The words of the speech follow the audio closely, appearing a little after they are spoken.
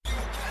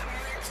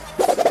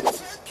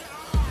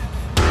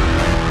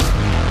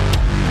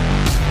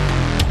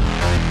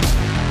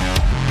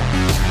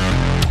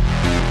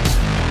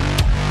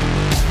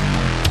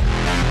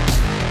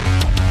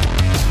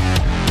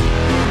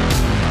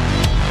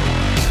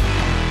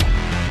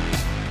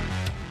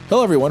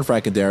Hello, everyone.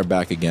 Frank and Darren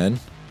back again.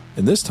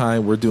 And this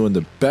time, we're doing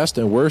the best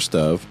and worst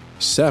of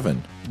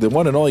Se7en, the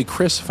one and only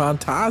Chris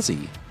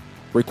Fantazzi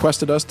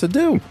requested us to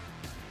do.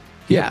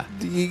 Yeah.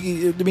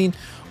 I mean,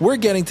 we're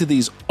getting to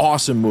these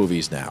awesome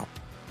movies now.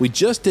 We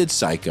just did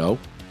Psycho,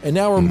 and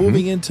now we're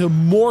moving into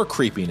more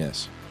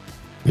creepiness.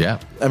 Yeah.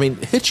 I mean,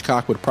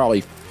 Hitchcock would probably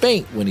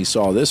faint when he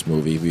saw this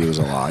movie if he was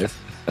alive.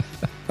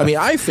 I mean,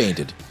 I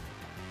fainted.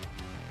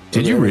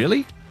 Did you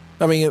really?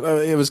 I mean,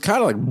 it was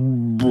kind of like,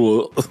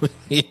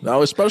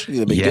 especially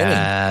the beginning.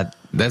 Yeah,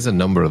 there's a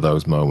number of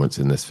those moments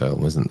in this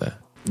film, isn't there?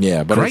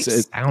 Yeah, but great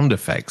sound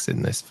effects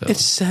in this film.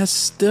 It has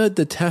stood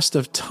the test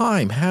of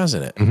time,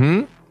 hasn't it?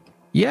 Mm-hmm.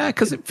 Yeah,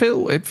 because it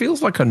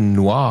feels like a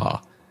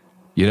noir,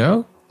 you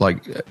know?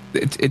 Like,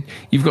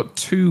 you've got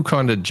two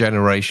kind of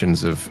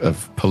generations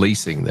of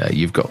policing there.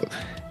 You've got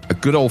a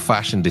good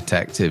old-fashioned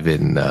detective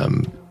in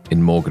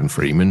Morgan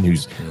Freeman,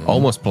 who's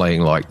almost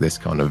playing like this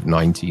kind of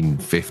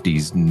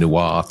 1950s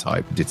noir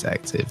type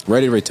detective.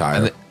 Ready to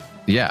retire.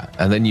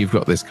 And then you've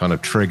got this kind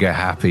of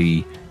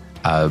trigger-happy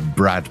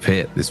Brad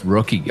Pitt, this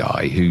rookie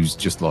guy who's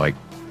just like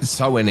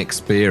so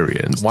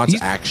inexperienced. Wants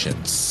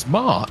action.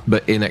 Smart,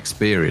 but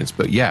inexperienced.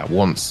 But yeah,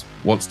 wants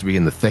to be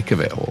in the thick of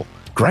it all.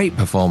 Great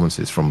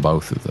performances from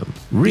both of them.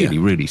 Really,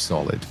 really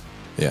solid.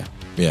 Yeah,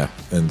 yeah.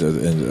 And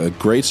a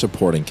great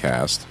supporting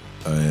cast.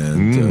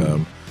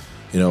 And,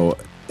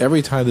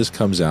 every time this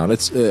comes out,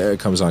 it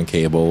comes on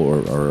cable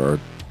or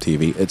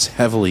TV, it's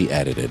heavily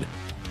edited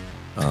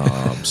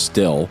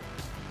still.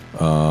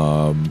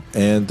 But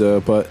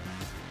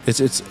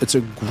it's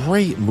a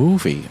great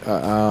movie.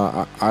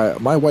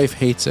 My wife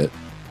hates it.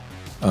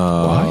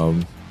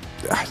 Why?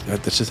 I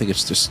just think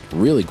it's just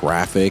really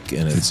graphic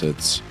and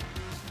it's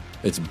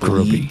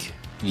bleak.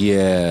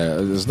 Yeah,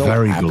 there's no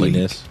very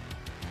happiness.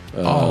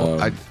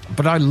 Bleak.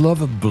 But I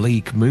love a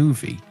bleak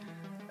movie,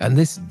 and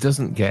this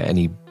doesn't get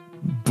any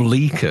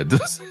bleaker,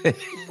 does it?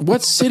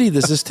 What city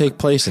does this take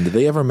place in? Did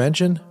they ever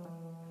mention?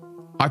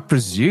 I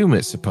presume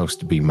it's supposed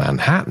to be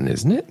Manhattan,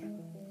 isn't it?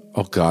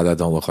 Oh God, that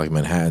don't look like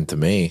Manhattan to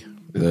me.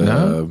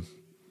 No.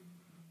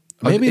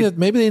 Maybe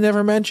they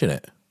never mention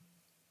it.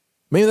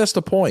 Maybe that's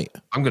the point.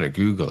 I'm going to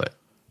Google it.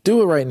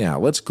 Do it right now.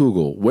 Let's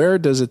Google. Where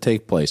does it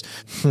take place?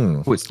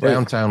 Oh, it's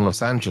downtown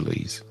Los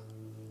Angeles.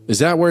 Is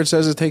that where it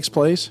says it takes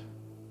place?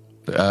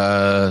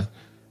 Well,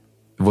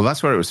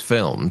 that's where it was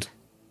filmed.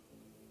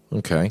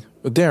 Okay.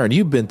 But Darren,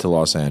 you've been to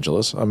Los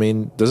Angeles. I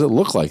mean, does it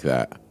look like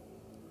that?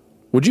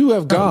 Would you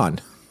have gone?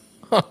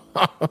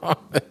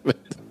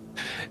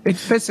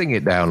 It's pissing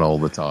it down all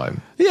the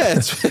time. Yeah.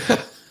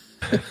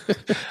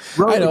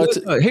 I know.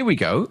 Here we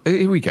go.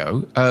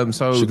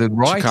 So the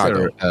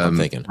writer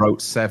wrote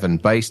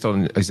Se7en based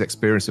on his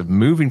experience of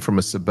moving from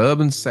a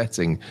suburban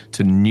setting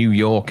to New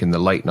York in the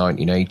late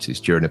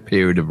 1980s during a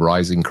period of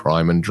rising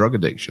crime and drug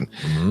addiction.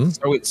 Mm-hmm.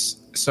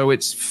 So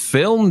it's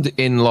filmed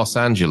in Los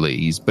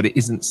Angeles, but it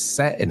isn't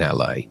set in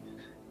LA.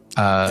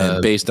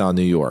 And based on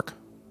New York.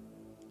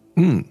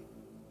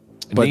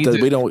 But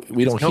we don't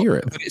hear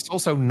it. But it's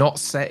also not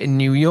set in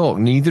New York.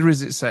 Neither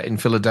is it set in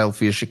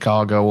Philadelphia,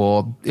 Chicago,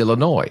 or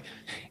Illinois.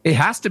 It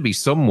has to be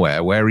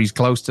somewhere where he's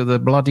close to the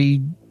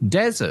bloody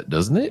desert,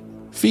 doesn't it?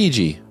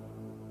 Fiji.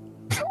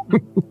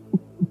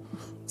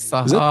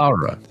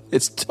 Sahara.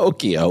 It's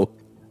Tokyo.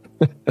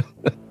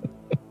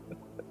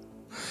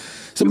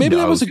 So maybe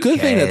that was a good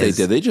thing that they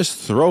did. They just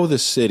throw the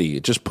city,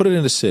 just put it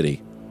in a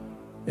city,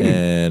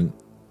 and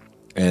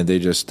they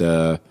just.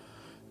 What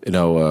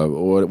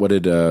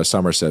did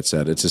Somerset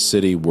said? It's a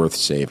city worth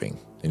saving,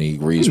 and he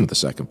agrees with the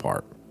second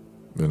part.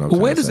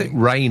 Where does it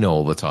rain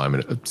all the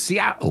time?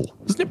 Seattle.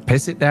 Doesn't it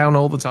piss it down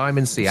all the time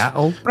in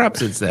Seattle?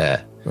 Perhaps it's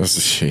there.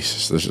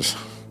 Jesus, this is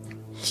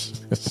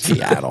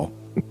Seattle.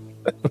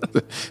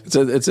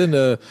 it's in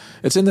the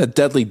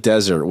deadly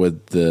desert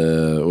with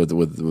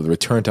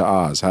Return to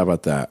Oz. How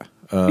about that?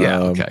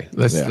 Okay.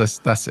 That's it.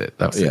 That's it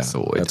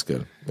sorted. That's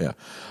good. Yeah.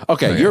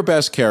 Okay, your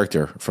best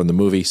character from the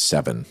movie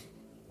Se7en.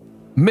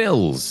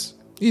 Mills.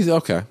 He's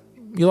okay.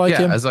 You like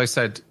him? As I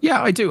said,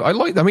 I do. I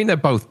mean, they're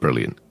both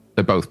brilliant.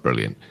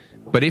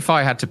 But if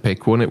I had to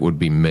pick one, it would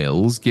be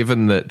Mills,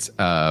 given that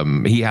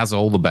he has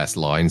all the best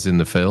lines in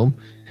the film,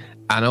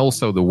 and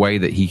also the way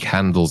that he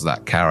handles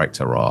that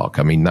character arc.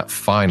 I mean, that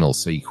final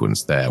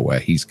sequence there where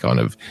he's kind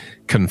of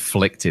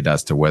conflicted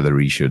as to whether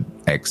he should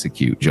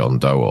execute John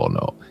Doe or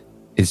not.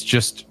 It's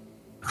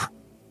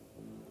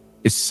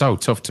so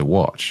tough to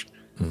watch,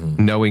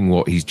 knowing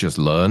what he's just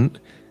learned.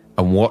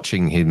 And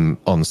watching him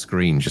on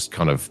screen just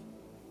kind of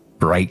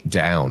break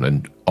down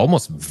and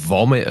almost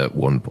vomit at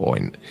one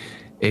point.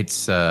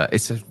 It's an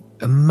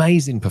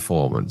amazing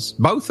performance.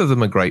 Both of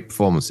them are great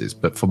performances,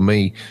 but for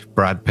me,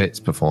 Brad Pitt's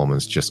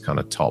performance just kind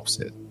of tops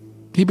it.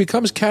 He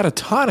becomes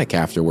catatonic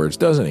afterwards,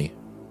 doesn't he?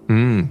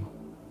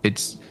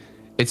 It's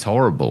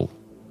horrible.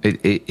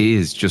 It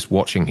is just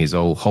watching his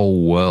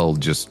whole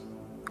world just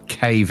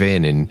cave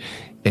in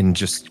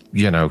just,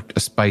 a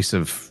space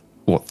of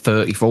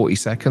 30, 40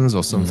 seconds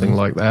or something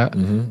like that.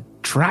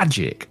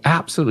 tragic,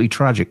 absolutely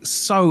tragic.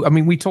 So, I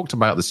mean, we talked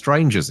about The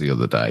Strangers the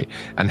other day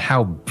and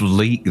how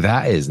bleak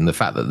that is, and the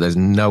fact that there's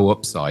no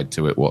upside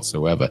to it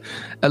whatsoever.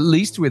 At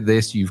least with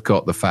this, you've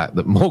got the fact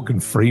that Morgan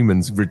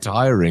Freeman's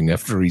retiring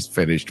after he's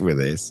finished with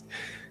this.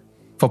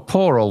 For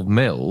poor old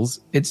Mills,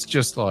 it's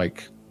just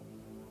like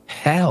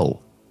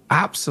hell,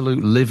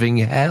 absolute living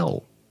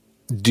hell.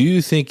 Do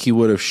you think he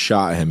would have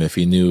shot him if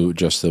he knew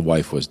just the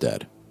wife was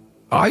dead?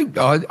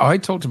 I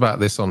talked about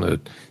this on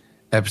an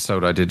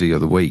episode I did the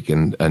other week,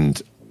 and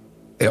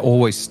it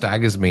always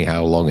staggers me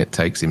how long it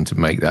takes him to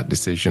make that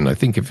decision. I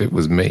think if it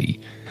was me,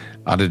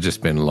 I'd have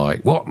just been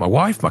like, what, my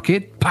wife, my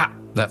kid? Pah,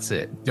 that's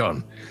it,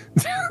 done.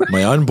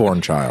 My unborn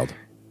child.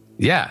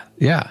 Yeah.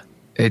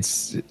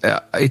 It's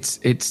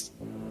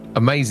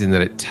amazing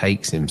that it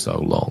takes him so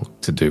long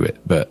to do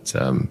it. But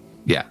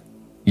yeah,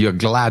 you're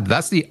glad.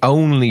 That's the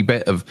only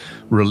bit of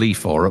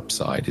relief or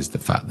upside, is the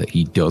fact that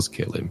he does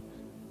kill him.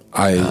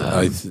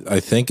 I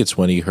think it's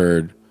when he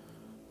heard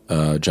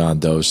John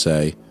Doe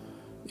say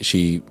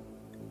she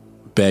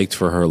begged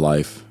for her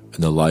life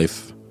and the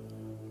life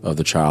of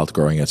the child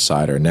growing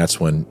inside her, and that's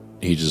when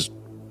he just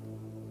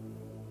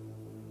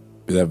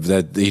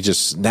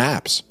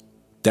snaps.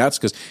 That's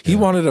because he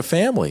wanted a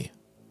family.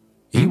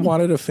 He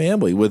wanted a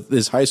family with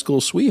his high school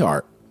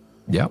sweetheart.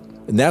 Yep.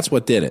 And that's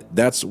what did it.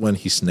 That's when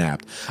he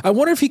snapped. I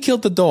wonder if he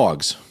killed the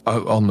dogs.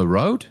 On the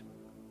road?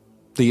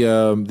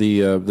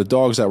 The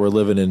dogs that were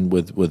living in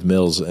with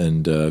Mills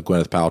and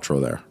Gwyneth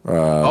Paltrow there.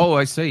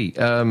 I see.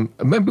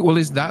 Maybe, well,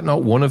 is that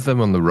not one of them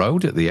on the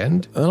road at the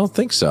end? I don't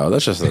think so.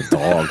 That's just a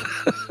dog.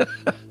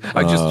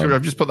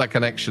 I've just put that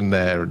connection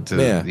there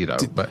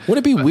to, but would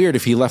it be weird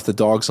if he left the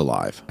dogs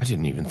alive? I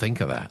didn't even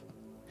think of that.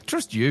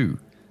 Trust you.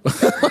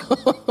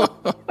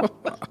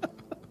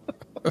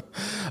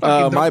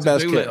 My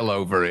best little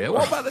over here.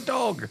 What about the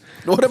dog?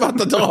 What about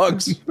the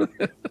dogs?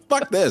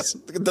 Fuck this.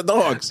 The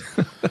dogs.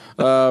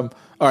 All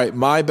right,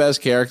 my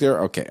best character.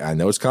 Okay, I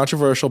know it's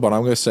controversial, but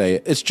I'm going to say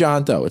it. It's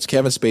John Doe. It's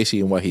Kevin Spacey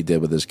and what he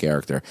did with his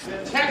character.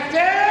 Detective!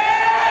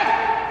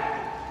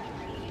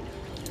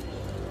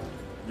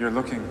 You're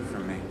looking for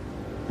me.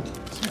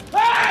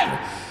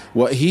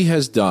 What he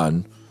has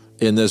done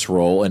in this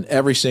role, and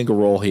every single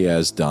role he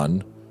has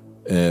done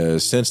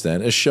since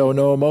then, is show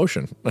no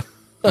emotion.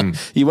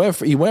 He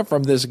went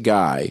from this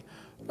guy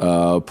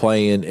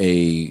playing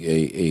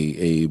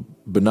a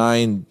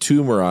benign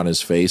tumor on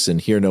his face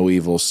and hear no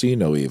evil, see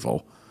no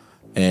evil,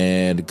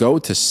 and go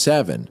to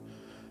Se7en,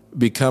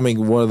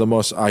 becoming one of the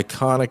most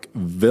iconic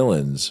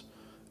villains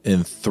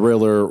in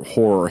thriller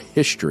horror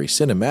history,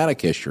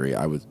 cinematic history,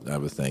 I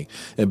would think,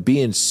 and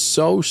being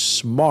so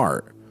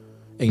smart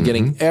and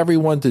getting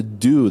everyone to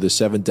do the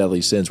 7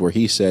 deadly sins, where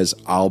he says,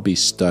 "I'll be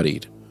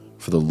studied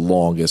for the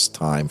longest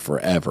time,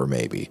 forever,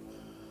 maybe."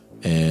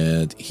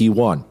 And he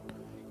won.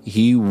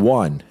 He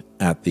won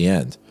at the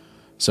end.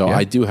 So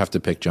I do have to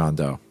pick John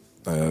Doe.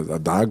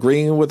 I'm not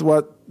agreeing with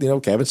what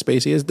Kevin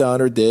Spacey has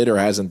done or did or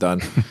hasn't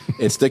done.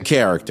 It's the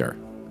character.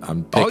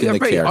 I'm picking the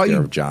character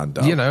of John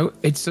Doe.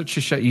 It's such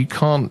a shame. You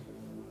can't,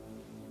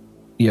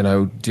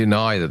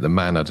 deny that the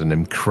man had an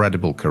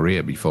incredible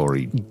career before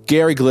he...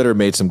 Gary Glitter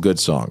made some good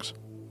songs.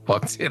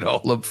 Fucked it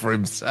all up for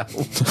himself.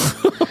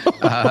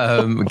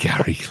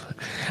 Gary.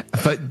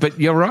 But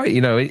you're right.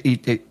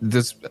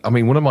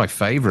 One of my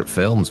favorite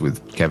films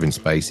with Kevin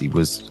Spacey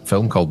was a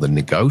film called The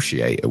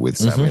Negotiator with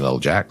Samuel L.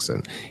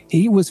 Jackson.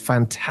 He was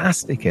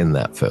fantastic in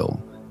that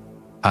film.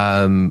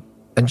 And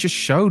just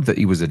showed that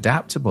he was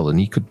adaptable and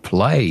he could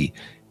play.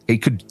 He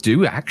could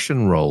do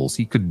action roles.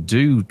 He could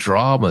do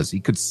dramas. He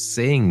could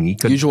sing. He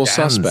could Usual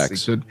dance.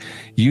 Suspects.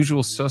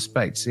 Usual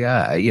Suspects.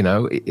 Yeah.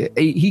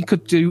 He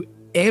could do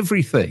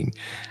everything.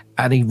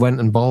 And he went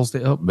and ballsed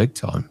it up big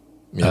time.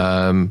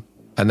 Yeah.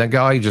 And the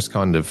guy just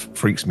kind of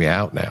freaks me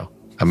out now.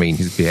 I mean,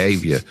 his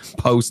behavior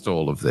post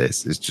all of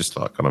this is just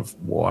like kind of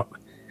what?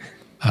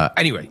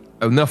 Anyway,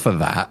 enough of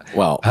that.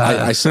 Well,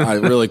 I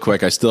really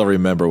quick, I still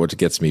remember what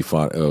gets me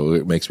fun.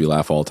 It makes me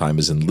laugh all the time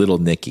is in Little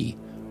Nicky,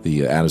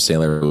 the Adam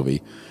Sandler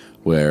movie,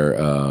 where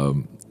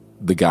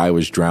the guy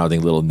was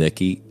drowning Little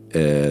Nicky,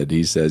 and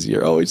he says,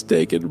 "You're always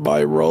taking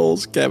my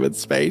roles, Kevin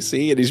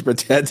Spacey," and he's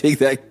pretending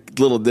that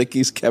Little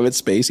Nicky's Kevin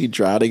Spacey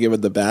drowning him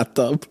in the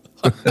bathtub,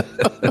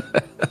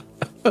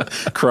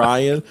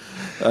 crying.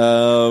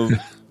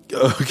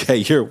 Okay,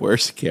 your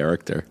worst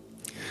character.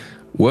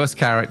 Worst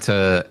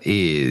character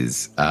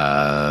is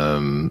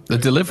the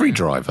delivery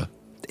driver.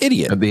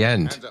 Idiot. At the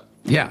end.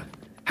 Yeah.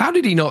 How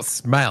did he not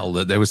smell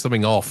that there was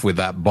something off with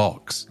that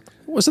box?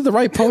 Was it the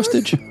right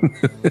postage?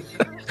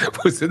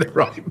 Was it the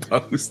right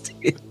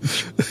postage?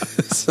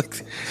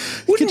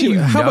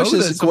 How much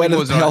does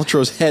Gwyneth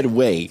Paltrow's head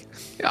weigh?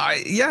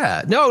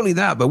 Yeah, not only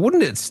that, but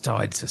wouldn't it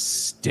start to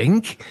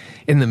stink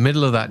in the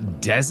middle of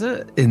that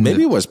desert?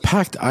 Maybe it was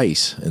packed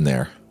ice in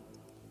there.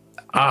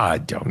 I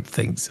don't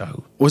think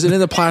so. Was it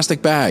in the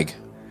plastic bag?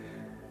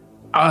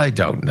 I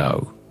don't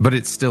know, but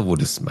it still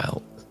would have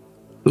smelled.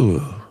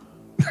 Ugh.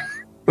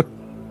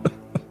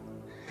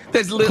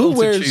 There's little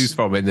to choose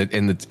from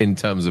in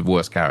terms of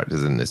worst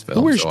characters in this film.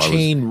 Who wears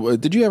chain?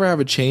 Did you ever have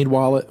a chained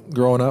wallet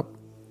growing up?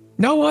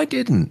 No, I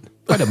didn't.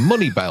 I had a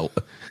money belt.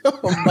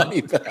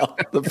 Money belt,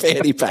 the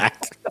fanny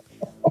pack.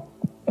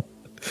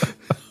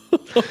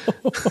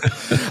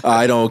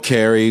 I don't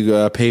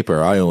carry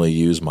paper. I only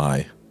use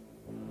my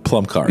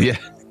plum card. Yeah.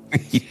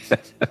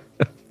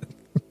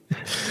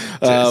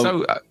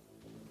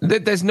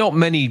 There's not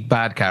many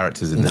bad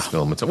characters in this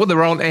film at all. Well,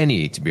 there aren't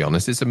any, to be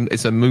honest.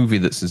 It's a movie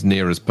that's as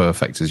near as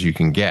perfect as you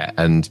can get,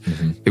 and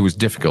it was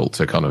difficult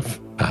to kind of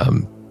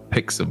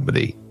pick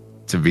somebody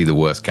to be the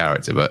worst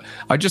character. But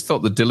I just thought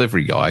the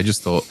delivery guy, I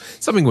just thought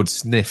something would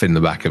sniff in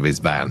the back of his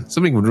van.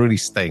 Something would really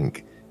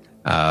stink.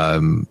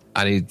 And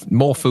he'd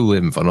more fool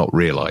him for not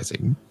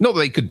realizing. Not that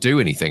they could do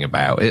anything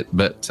about it,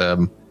 but,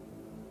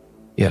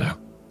 you know.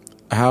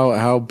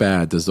 How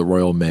bad does the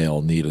Royal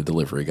Mail need a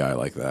delivery guy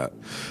like that?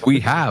 We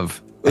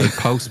have a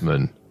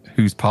postman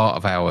who's part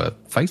of our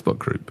Facebook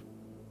group.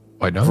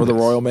 I know for the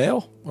Royal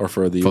Mail or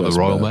for the US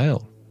Royal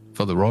Mail?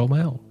 For the Royal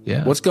Mail,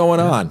 yeah. What's going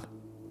on?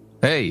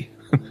 Hey,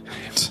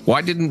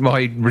 why didn't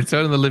my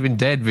Return of the Living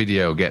Dead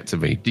video get to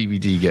me?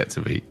 DVD get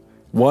to me?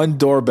 One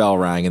doorbell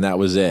rang and that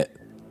was it.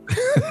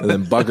 And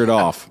then buggered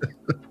off.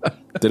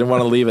 Didn't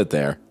want to leave it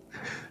there.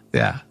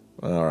 Yeah.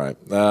 All right.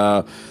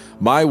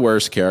 My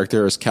worst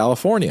character is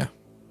California.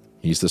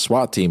 He's the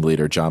SWAT team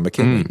leader, John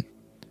McKinley.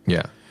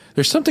 Yeah.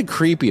 There's something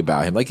creepy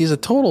about him. Like, he's a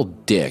total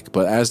dick,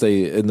 but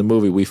in the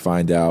movie we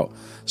find out,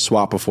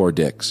 SWAT before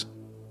dicks.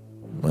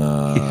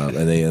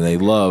 And they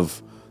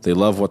love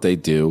what they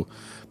do.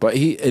 But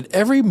in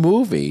every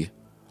movie,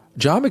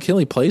 John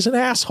McKinley plays an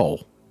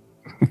asshole.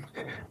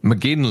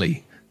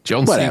 McGinley.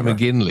 John Whatever.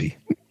 C. McGinley.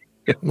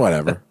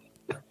 Whatever.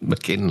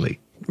 McKinley.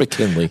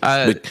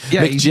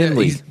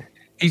 McGinley.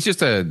 He's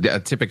just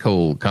a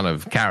typical kind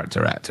of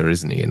character actor,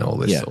 isn't he, in all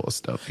this sort of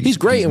stuff. He's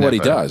great in what he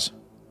does.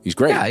 He's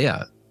great.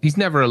 Yeah. He's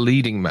never a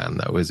leading man,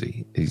 though, is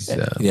he? He's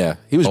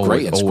he was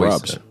great in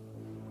Scrubs.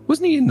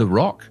 Wasn't he in The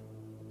Rock?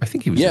 I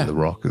think he was in The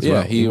Rock as well.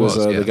 Yeah, he was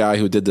the guy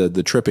who did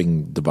the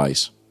tripping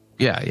device.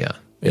 Yeah.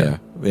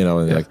 You know,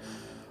 like,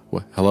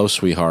 hello,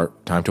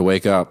 sweetheart, time to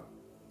wake up.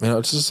 You know,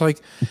 it's just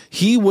like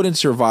he wouldn't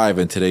survive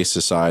in today's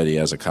society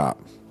as a cop.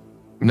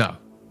 No,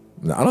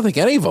 I don't think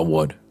any of them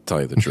would, to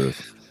tell you the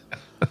truth.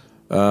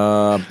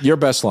 Your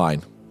best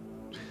line.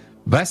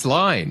 Best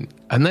line.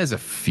 And there's a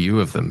few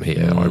of them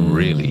here. I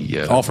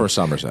really... all for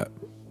Somerset.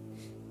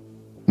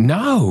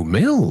 No,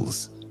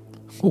 Mills.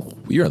 Ooh,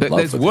 you're in love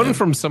There's with one him.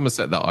 from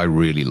Somerset that I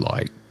really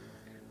like.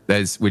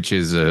 Which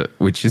is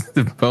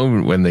the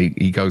moment when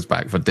he goes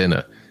back for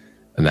dinner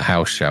and the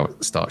house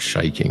starts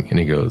shaking and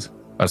he goes,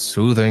 a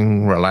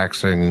soothing,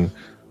 relaxing,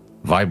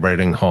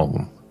 vibrating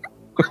home.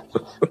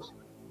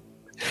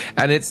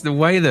 And it's the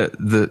way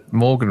that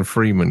Morgan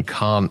Freeman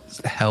can't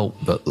help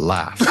but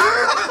laugh.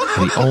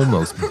 And he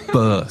almost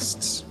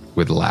bursts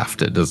with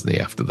laughter, doesn't he,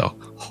 after the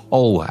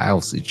whole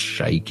house is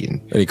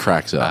shaking. And he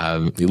cracks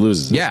up. He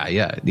loses it.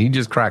 Yeah. He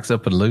just cracks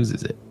up and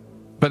loses it.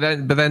 But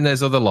then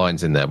there's other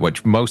lines in there,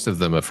 which most of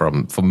them are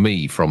from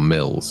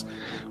Mills,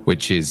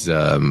 which is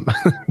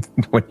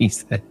when he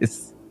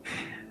says,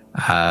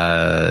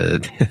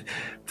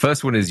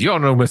 first one is, you're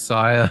no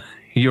Messiah.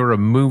 You're a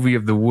movie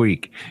of the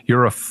week.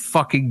 You're a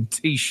fucking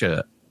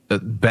T-shirt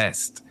at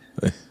best.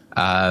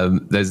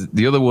 There's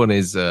the other one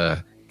is,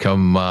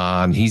 come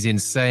on, he's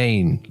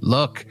insane.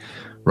 Look,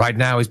 right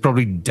now he's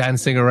probably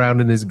dancing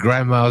around in his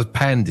grandma's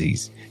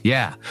panties.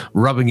 Yeah,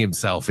 rubbing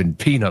himself in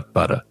peanut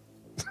butter.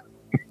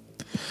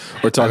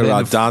 We're talking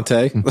about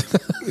Dante.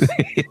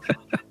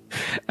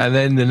 And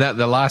then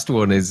the last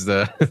one is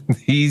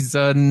he's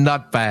a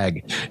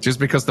nutbag. Just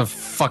because the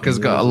fucker's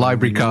got a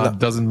library card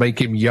doesn't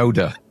make him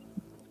Yoda.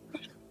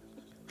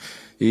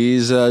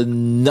 He's a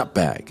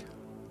nutbag.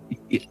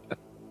 Yeah.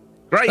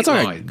 Great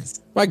lines.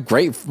 My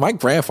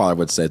grandfather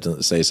would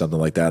say something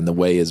like that in the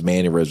way his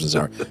mannerisms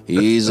are.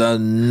 He's a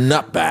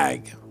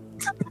nutbag.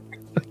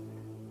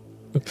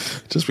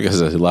 Just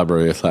because a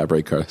library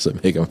card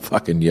doesn't make him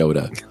fucking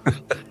Yoda.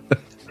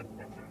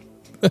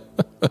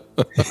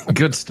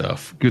 Good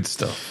stuff.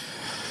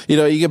 You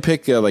know, you can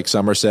pick like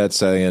Somerset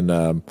saying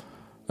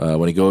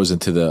when he goes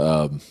into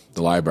the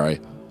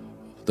library,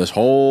 this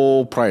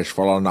whole place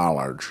full of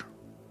knowledge,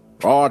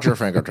 all at your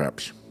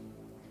fingertips,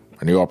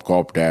 and you go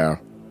up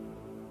there,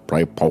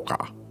 play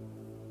poker.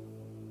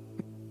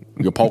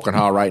 You're poking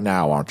her right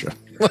now, aren't you?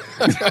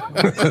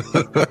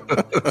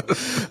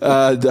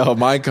 No,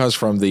 mine comes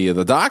from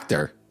the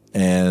doctor,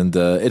 and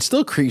it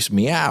still creeps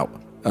me out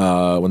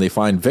when they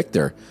find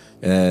Victor.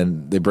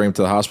 And they bring him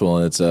to the hospital,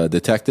 and it's a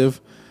detective.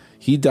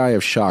 He'd die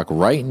of shock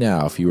right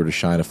now if you were to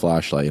shine a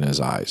flashlight in his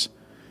eyes.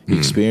 He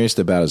experienced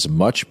about as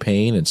much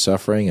pain and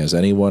suffering as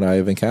anyone I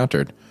have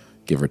encountered,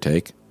 give or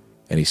take,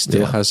 and he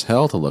still has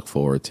hell to look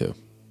forward to.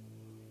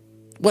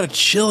 What a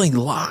chilling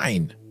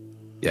line.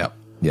 Yeah.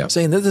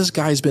 Saying that this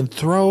guy's been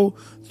through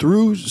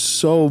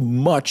so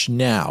much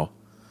now,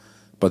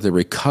 but the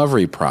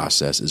recovery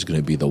process is going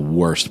to be the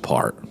worst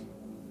part.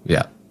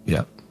 Yeah.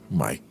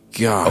 My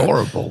God.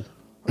 Horrible.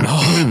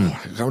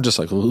 Oh, I'm just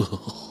like,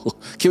 ugh.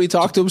 Can we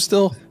talk to him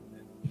still?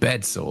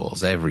 Bed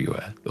sores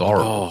everywhere.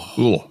 Horrible.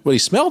 Oh. Well, he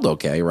smelled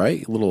okay,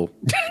 right? A little.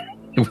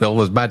 With all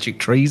those magic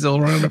trees all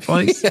around the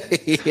place.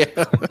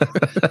 Yeah.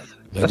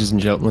 Ladies and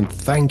gentlemen,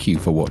 thank you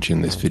for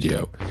watching this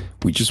video.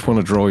 We just want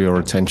to draw your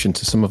attention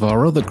to some of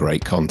our other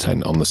great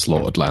content on the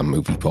Slaughtered Lamb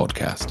Movie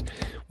Podcast.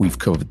 We've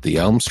covered the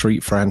Elm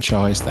Street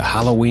franchise, the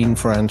Halloween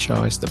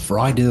franchise, the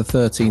Friday the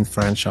 13th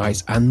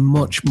franchise, and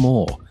much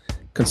more.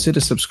 Consider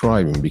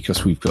subscribing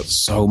because we've got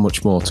so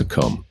much more to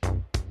come.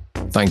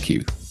 Thank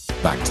you.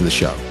 Back to the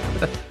show.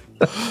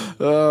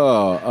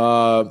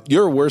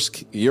 Your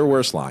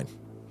worst line.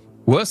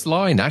 Worst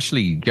line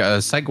actually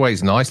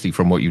segues nicely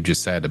from what you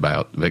just said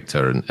about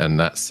Victor, and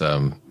that's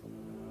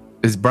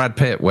is Brad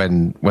Pitt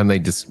when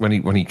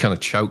he kind of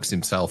chokes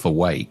himself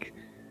awake,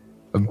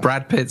 and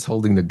Brad Pitt's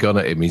holding the gun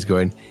at him. He's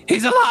going,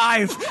 "He's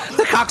alive!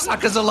 The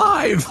cocksucker's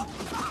alive!"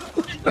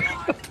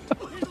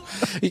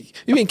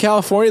 You mean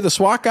California, the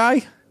SWAT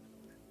guy?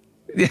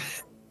 Yeah,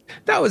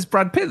 that was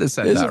Brad Pitt that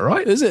said that,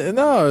 right? Is it?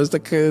 No,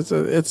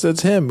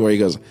 it's him where he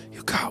goes,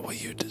 "You got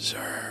what you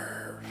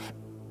deserve."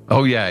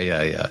 Oh yeah.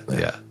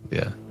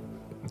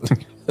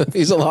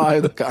 He's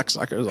alive. The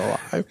cocksucker's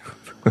alive.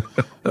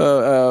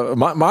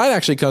 Mine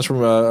actually comes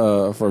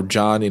from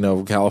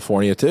John,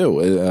 California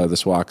too. The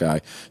SWAT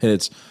guy, and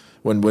it's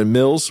when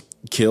Mills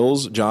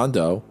kills John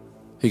Doe,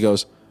 he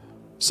goes,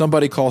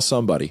 "Somebody call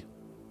somebody."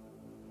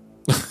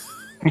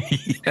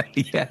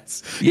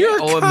 Yes. You're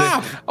a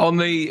cop. On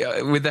the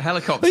with the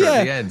helicopter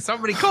at the end.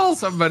 Somebody call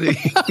somebody.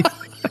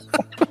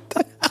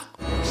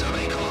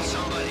 Somebody call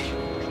somebody.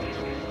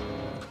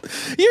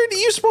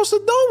 You're supposed to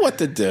know what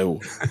to do.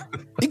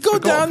 You go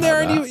down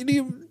there and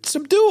you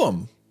subdue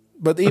them.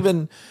 But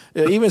even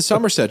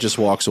Somerset just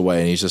walks away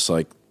and he's just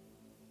like,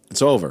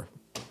 it's over.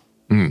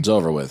 It's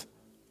over with.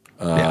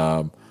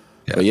 But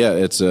yeah,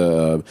 it's.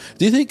 Do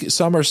you think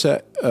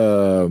Somerset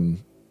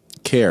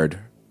cared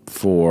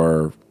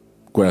for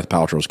Gwyneth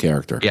Paltrow's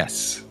character?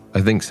 Yes,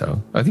 I think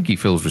so. I think he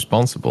feels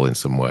responsible in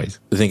some ways.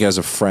 I think as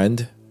a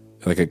friend,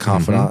 like a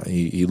confidant,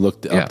 he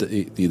looked up.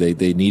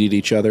 They needed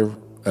each other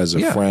as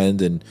a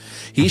friend, and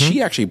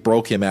she actually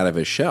broke him out of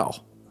his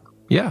shell.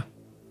 Yeah.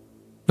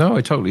 No,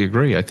 I totally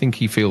agree. I think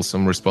he feels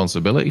some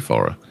responsibility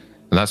for her,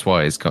 and that's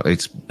why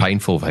it's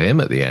painful for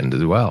him at the end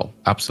as well.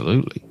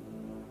 Absolutely.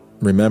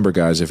 Remember,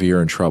 guys, if you're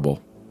in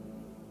trouble,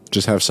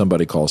 just have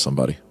somebody call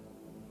somebody.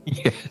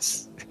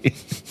 Yes.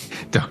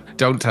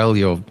 Don't tell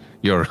your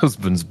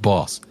husband's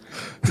boss.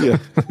 Yeah.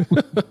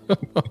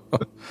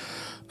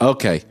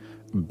 Okay.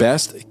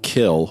 Best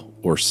kill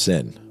or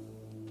sin?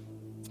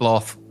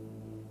 Sloth.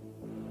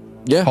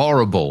 Yeah.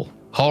 Horrible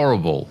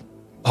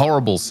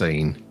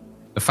scene.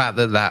 The fact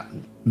that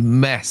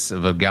mess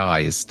of a guy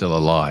is still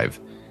alive,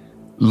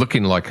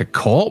 looking like a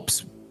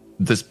corpse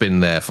that's been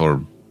there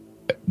for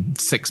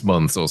 6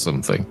 months or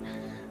something.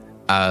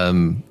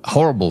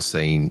 Horrible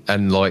scene,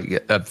 and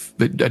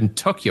and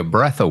took your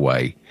breath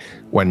away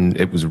when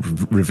it was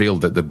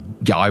revealed that the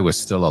guy was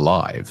still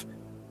alive.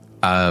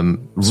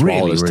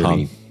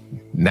 Really,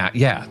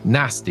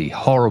 nasty,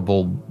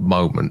 horrible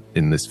moment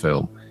in this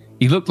film.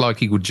 He looked like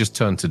he would just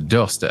turn to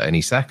dust at any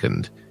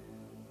second.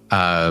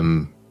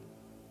 That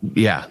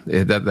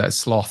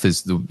sloth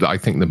is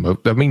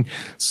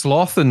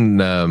sloth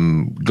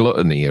and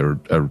gluttony are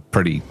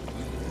pretty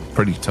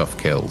tough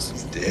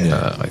kills.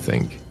 I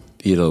think.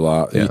 Eat a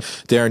lot. Yeah.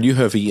 Darren, you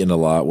have eaten a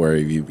lot where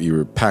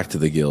you're packed to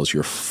the gills,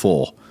 you're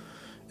full,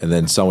 and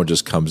then someone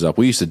just comes up.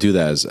 We used to do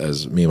that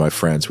as me and my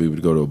friends. We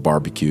would go to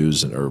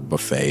barbecues or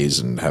buffets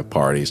and have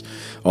parties.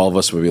 All of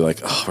us would be like,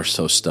 oh, we're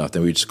so stuffed.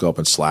 And we'd just go up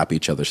and slap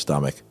each other's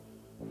stomach.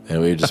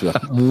 And we'd just be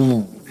like,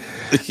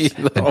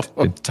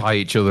 and tie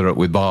each other up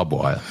with barbed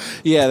wire.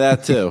 Yeah,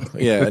 that too.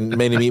 Yeah, and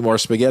made him eat more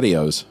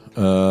SpaghettiOs.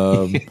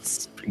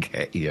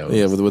 SpaghettiOs.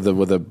 Yeah,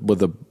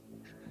 with a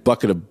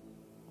bucket of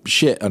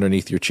shit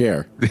underneath your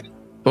chair.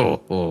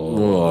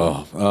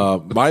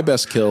 My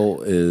best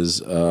kill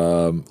is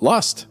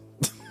lust.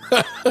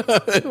 It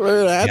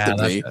had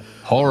to be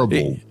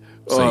horrible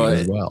scene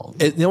as well.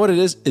 You know what it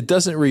is? It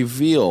doesn't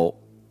reveal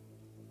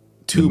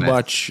too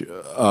much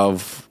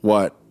of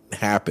what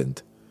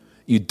happened.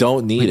 You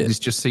don't need it. It's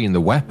just seeing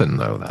the weapon,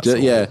 though. That's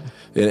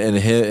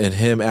and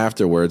him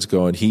afterwards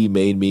going, he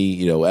made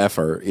me,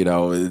 effort,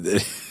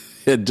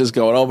 and just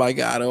going, oh my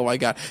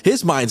god,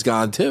 his mind's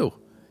gone too.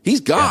 He's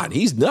gone. Yeah.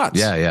 He's nuts.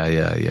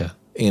 Yeah.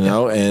 And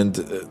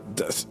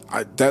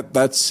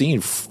that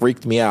scene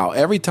freaked me out.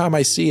 Every time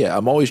I see it,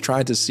 I'm always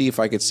trying to see if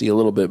I could see a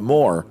little bit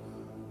more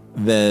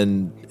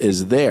than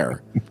is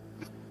there.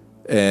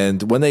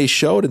 And when they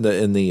showed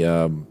in the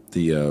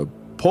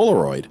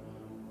Polaroid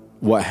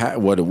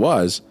what it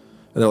was,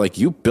 and they're like,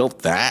 "You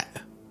built that?"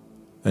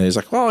 And he's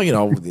like, "Well,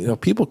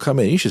 people come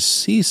in. You should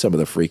see some of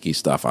the freaky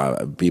stuff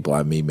people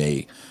have me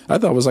make. I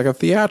thought it was like a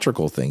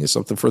theatrical thing. It's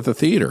something for the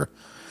theater."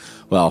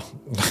 Well,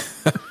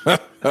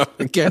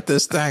 get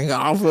this thing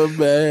off of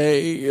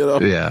me.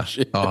 Yeah.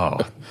 Oh,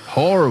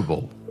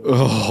 horrible.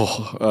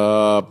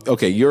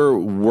 Okay. Your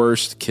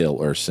worst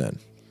kill or sin?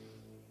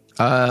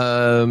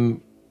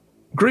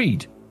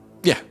 Greed.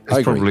 Yeah.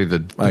 It's probably the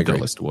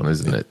dullest one,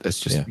 isn't it? It's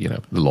just, the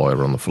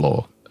lawyer on the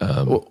floor.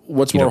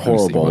 What's more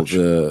horrible?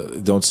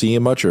 Don't see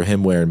him much or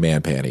him wearing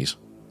man panties?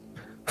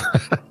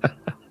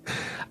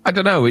 I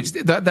don't know. It's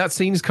that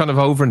scene's kind of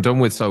over and done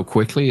with so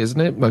quickly,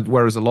 isn't it?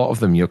 Whereas a lot of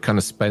them, you're kind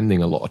of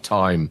spending a lot of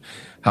time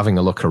having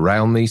a look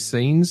around these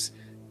scenes,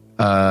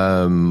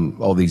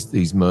 or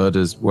these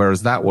murders.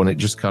 Whereas that one, it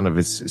just kind of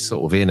is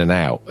sort of in and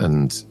out,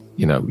 and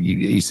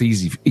it's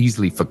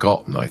easily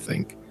forgotten, I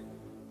think.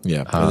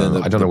 Yeah, and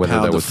then I don't know whether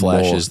there was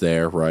flesh more. is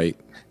there, right?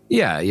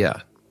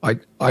 Yeah. I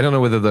don't know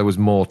whether there was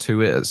more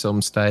to it at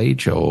some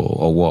stage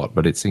or what,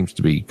 but it seems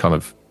to be kind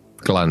of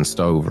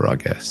glanced over, I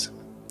guess.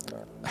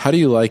 How do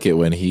you like it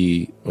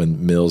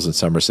when Mills and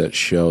Somerset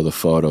show the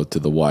photo to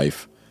the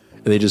wife,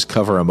 and they just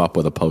cover him up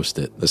with a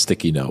Post-it, a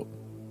sticky note?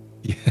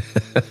 Yeah.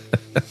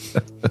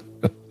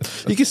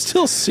 You can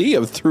still see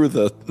him through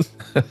the...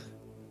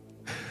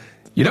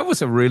 It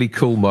was a really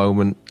cool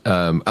moment.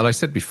 And I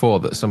said before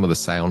that some of the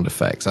sound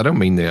effects, I don't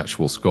mean the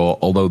actual score,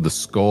 although the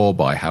score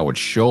by Howard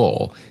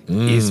Shaw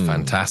is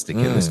fantastic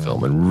in this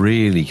film and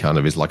really kind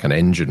of is like an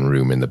engine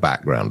room in the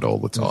background all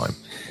the time.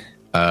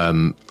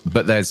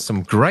 But there's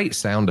some great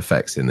sound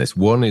effects in this.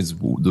 One is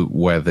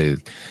where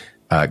the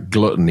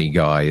gluttony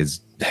guy,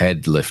 his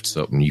head lifts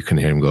up and you can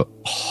hear him go,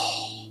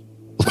 oh.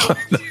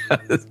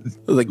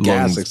 The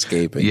gas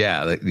escaping.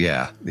 Yeah.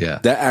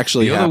 That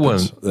actually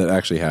happens. That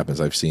actually happens.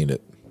 I've seen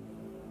it.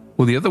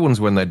 Well, the other one's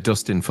when they're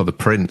dusting for the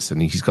prince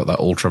and he's got that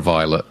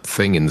ultraviolet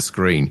thing in the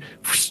screen.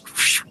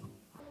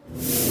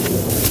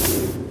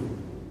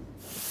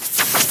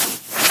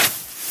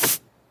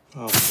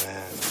 Oh,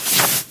 man.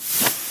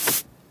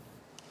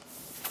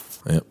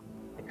 Yep.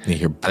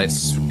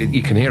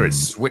 You can hear it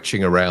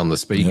switching around the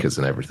speakers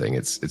and everything.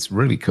 It's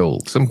really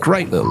cool. Some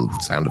great little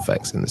sound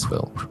effects in this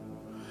film.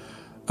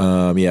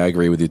 Yeah, I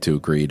agree with you too.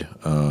 Agreed.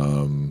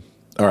 All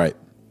right.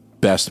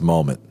 Best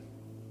moment.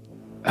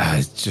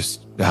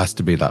 It has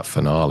to be that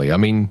finale. I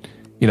mean,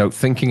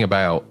 thinking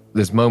about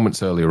there's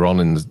moments earlier on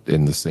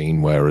in the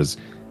scene, whereas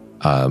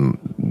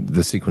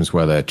the sequence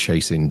where they're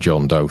chasing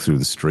John Doe through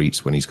the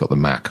streets when he's got the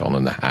Mac on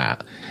and the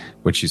hat,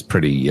 which is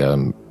pretty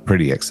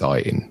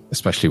exciting,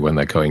 especially when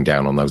they're going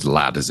down on those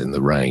ladders in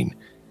the rain.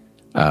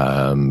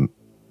 But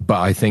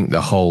I think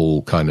the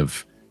whole kind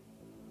of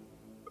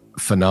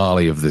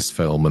finale of this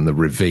film and the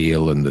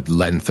reveal and the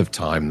length of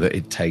time that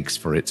it takes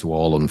for it to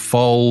all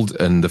unfold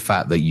and the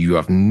fact that you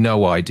have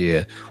no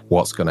idea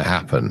what's going to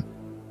happen.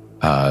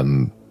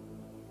 And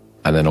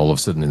then all of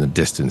a sudden in the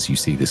distance, you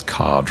see this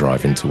car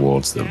driving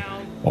towards them,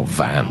 or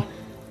van.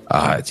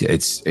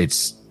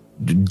 It's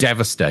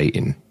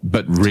devastating,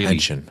 but really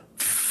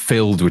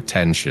filled with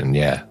tension.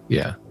 Yeah.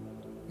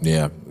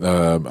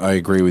 I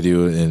agree with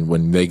you. And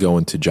when they go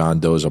into John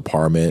Doe's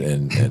apartment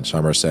and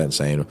Somerset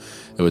saying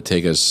it would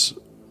take us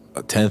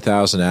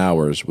 10,000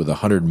 hours with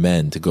 100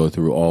 men to go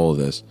through all of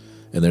this,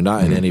 and they're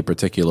not in any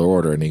particular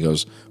order. And he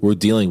goes, we're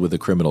dealing with a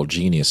criminal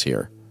genius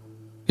here.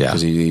 Yeah.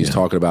 Because he's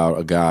talking about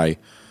a guy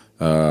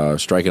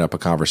striking up a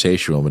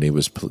conversation with him when he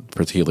was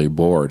particularly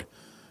bored.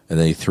 And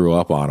then he threw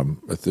up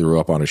on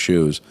his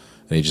shoes,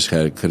 and he just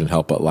couldn't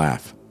help but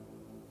laugh.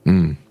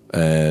 And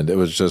it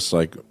was just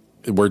like,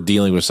 we're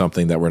dealing with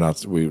something that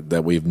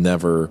we've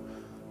never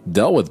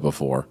dealt with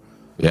before.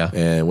 Yeah.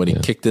 And when he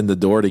kicked in the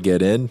door to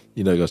get in,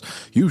 he goes,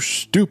 "You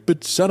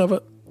stupid son of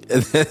a,"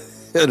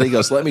 and he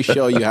goes, "Let me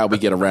show you how we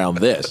get around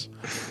this."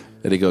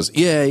 And he goes,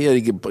 "Yeah."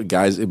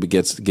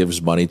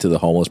 Gives money to the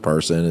homeless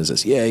person and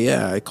says,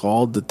 "Yeah, I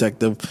called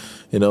Detective,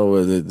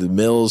 the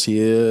Mills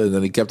here." And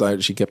then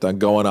she kept on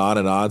going on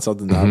and on,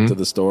 something on to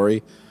the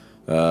story.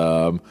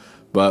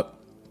 But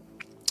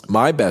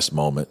my best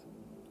moment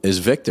is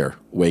Victor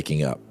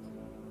waking up.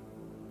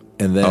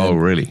 And then, oh,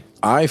 really?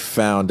 I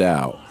found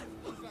out.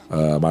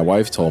 My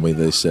wife told me,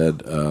 they said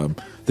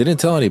they didn't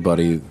tell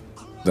anybody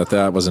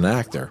that was an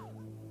actor.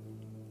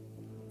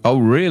 Oh,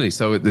 really?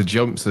 So the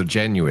jumps are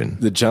genuine?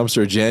 The jumps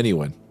are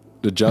genuine.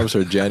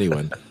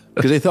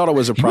 Because they thought it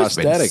was a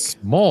prosthetic.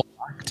 Small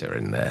actor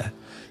in there.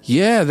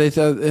 Yeah, they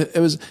thought it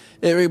was.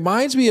 It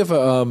reminds me of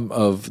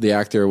the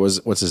actor,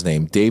 what's his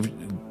name? Dave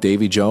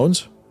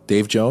Jones?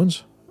 Dave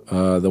Jones?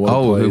 The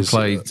one who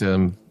played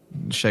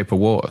Shape of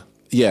Water.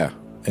 Yeah.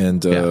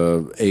 And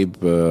Abe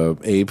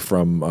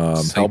from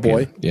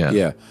Hellboy.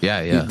 Yeah.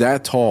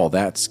 That tall,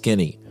 that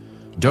skinny.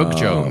 Doug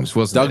Jones,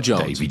 wasn't Doug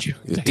Jones.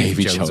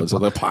 Davy Jones,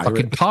 the pirate.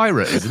 Fucking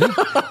pirate, isn't he?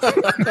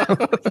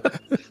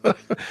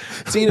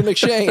 Cena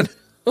McShane.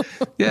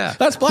 Yeah.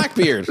 That's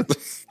Blackbeard.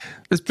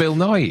 It's Bill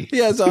Nye.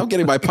 Yeah, so I'm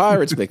getting my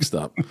pirates mixed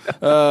up.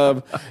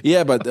 But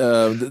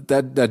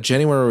that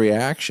genuine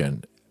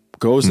reaction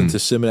goes into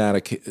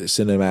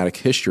cinematic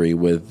history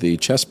with the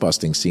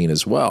chest-busting scene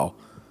as well.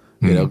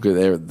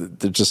 They're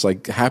just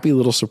like happy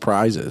little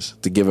surprises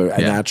to give a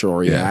natural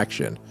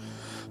reaction.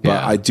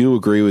 But I do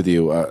agree with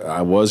you.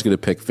 I was going to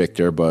pick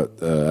Victor,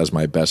 but as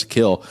my best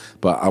kill,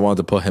 but I wanted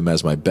to put him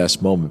as my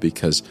best moment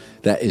because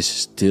that is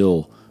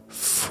still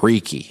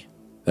freaky.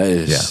 That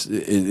is.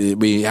 I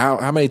mean,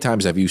 how many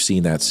times have you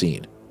seen that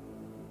scene?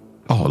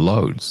 Oh,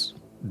 loads.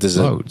 Does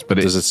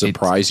it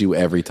surprise you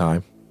every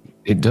time?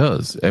 It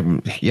does.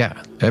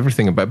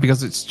 Everything about,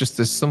 because it's just,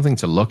 there's something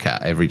to look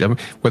at every time,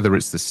 whether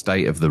it's the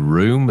state of the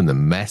room and the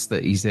mess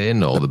that he's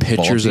in, or the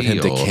pictures body,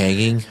 of him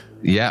decaying.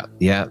 Yeah,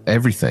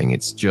 everything.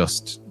 It's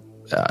just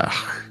a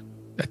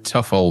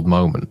tough old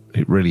moment.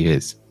 It really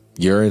is.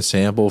 Urine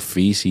sample,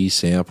 feces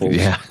sample.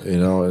 Yeah. You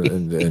know,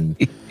 and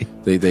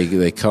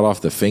they cut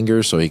off the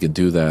fingers so he can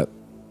do that.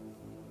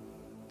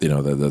 You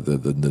know,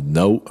 the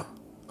note.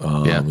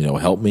 You know,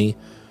 help me.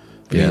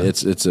 I mean,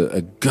 it's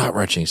a gut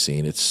wrenching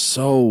scene. It's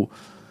so.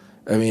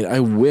 I mean, I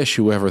wish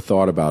whoever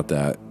thought about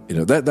that. You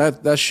know,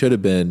 that should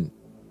have been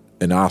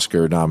an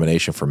Oscar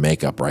nomination for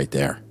makeup right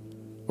there,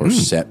 or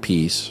set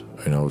piece.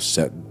 You know,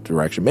 set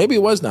direction. Maybe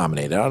it was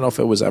nominated. I don't know if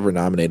it was ever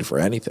nominated for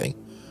anything.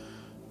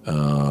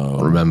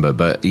 I remember,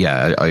 but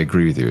yeah, I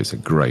agree with you. It's a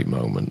great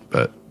moment,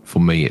 but for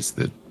me, it's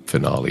the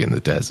finale in the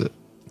desert.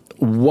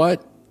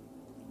 What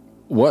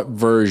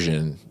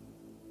version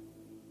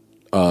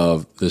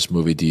of this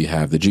movie do you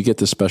have? Did you get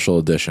the special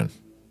edition?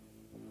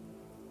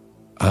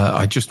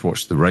 I just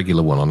watched the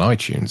regular one on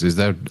iTunes. Is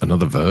there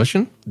another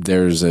version?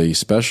 There's a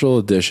special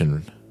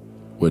edition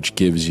which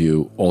gives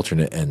you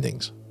alternate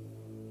endings.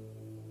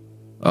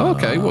 Oh,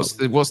 okay,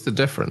 what's the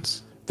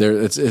difference?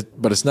 But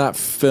it's not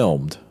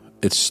filmed.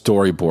 It's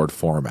storyboard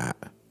format.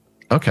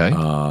 Okay,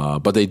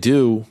 but they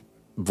do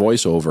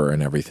voiceover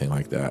and everything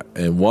like that.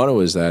 And one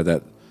was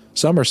that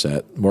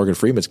Somerset, Morgan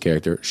Freeman's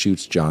character,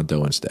 shoots John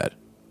Doe instead.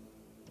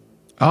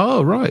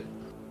 Oh, right.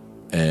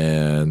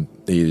 And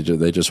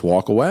they just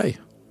walk away.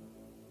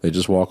 They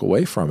just walk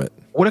away from it.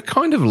 Well, I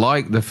kind of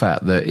like the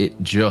fact that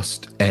it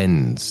just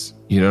ends.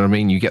 You know what I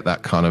mean? You get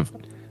that kind of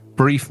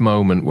brief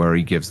moment where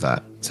he gives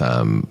that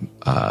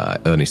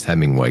Ernest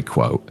Hemingway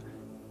quote,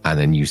 and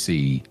then you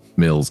see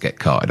Mills get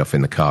carted off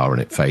in the car and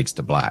it fades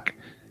to black.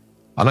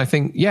 And I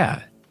think,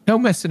 yeah, no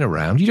messing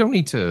around. You don't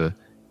need to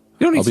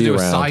do a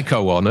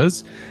psycho on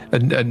us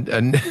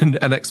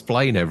and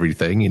explain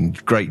everything in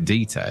great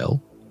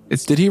detail.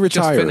 Did he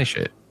retire? Just finish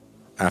it.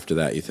 After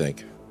that, you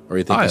think? Or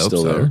you think he's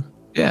still there?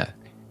 Yeah.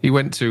 He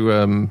went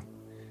to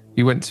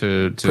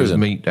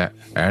meet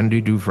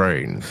Andy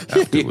Dufresne.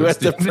 He went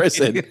to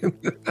prison.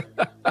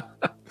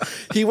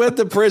 He went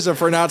to prison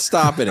for not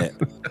stopping it.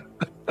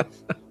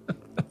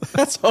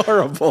 That's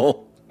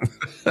horrible.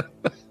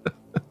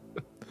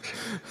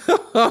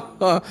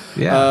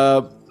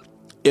 Yeah.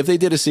 If they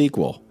did a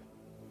sequel,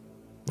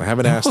 I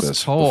haven't asked this.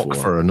 This talk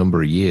before. For a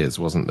number of years,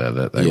 wasn't there,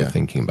 that they were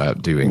thinking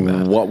about doing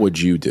that? What would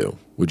you do?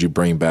 Would you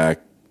bring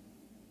back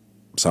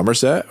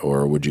Somerset,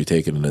 or would you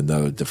take it in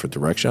another different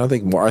direction? I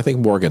think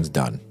Morgan's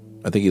done.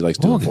 I think he likes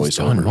doing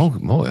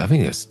voiceovers. I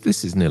think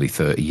this is nearly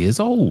 30 years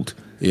old.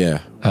 Yeah,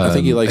 I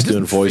think he likes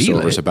doing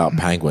voiceovers about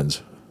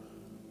penguins.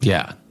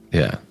 Yeah,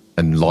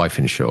 and life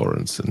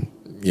insurance and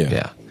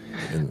yeah.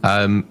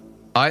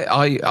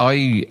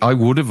 I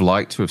would have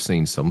liked to have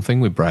seen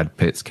something with Brad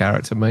Pitt's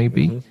character,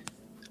 maybe.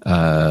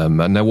 Mm-hmm.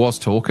 And there was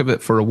talk of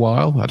it for a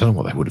while. I don't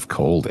know what they would have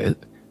called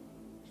it.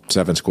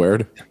 7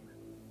 squared?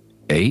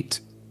 8?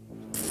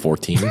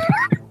 14?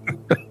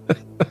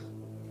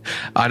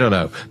 I don't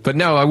know, but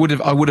no, I would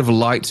have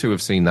liked to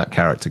have seen that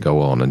character go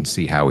on and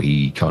see how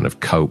he kind of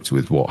coped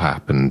with what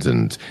happened,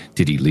 and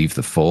did he leave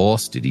the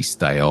force? Did he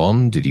stay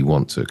on? Did he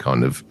want to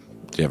kind of?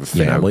 Do you have a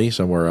family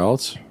somewhere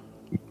else?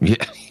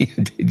 Yeah, he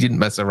didn't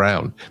mess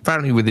around.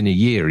 Apparently, within a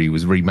year, he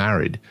was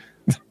remarried.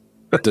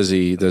 Does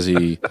he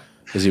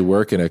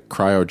work in a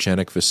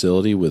cryogenic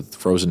facility with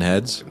frozen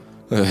heads?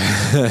 But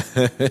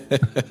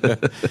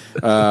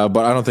I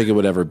don't think it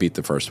would ever beat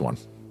the first one.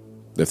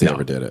 If they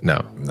ever did it.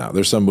 No.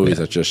 There's some movies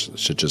that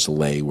should just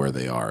lay where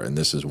they are, and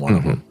this is one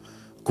of them.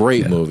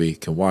 Great movie.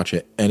 Can watch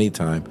it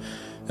anytime.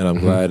 And I'm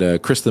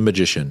glad Chris the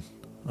Magician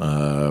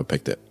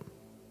picked it.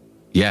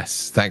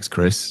 Yes, thanks,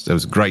 Chris. That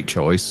was a great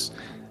choice.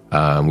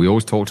 We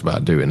always talked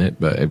about doing it,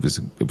 but it was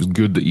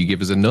good that you give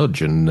us a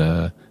nudge, and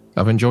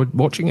I've enjoyed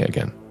watching it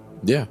again.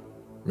 Yeah.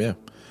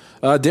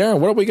 Darren,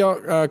 what have we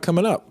got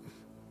coming up?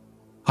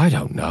 I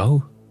don't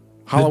know.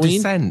 Halloween? The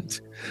Descent.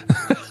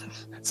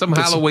 Some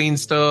Halloween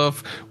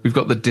stuff. We've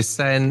got The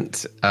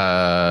Descent,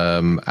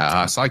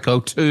 Psycho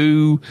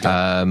 2,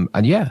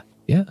 and yeah,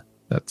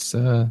 that's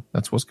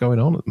what's going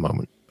on at the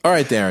moment. All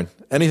right, Darren.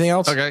 Anything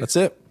else? Okay. That's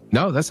it?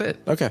 No, that's it.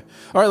 Okay.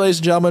 All right, ladies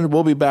and gentlemen,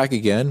 we'll be back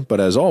again, but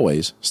as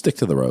always, stick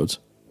to the roads.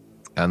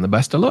 And the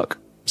best of luck.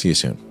 See you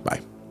soon.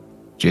 Bye.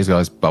 Cheers,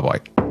 guys.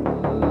 Bye-bye.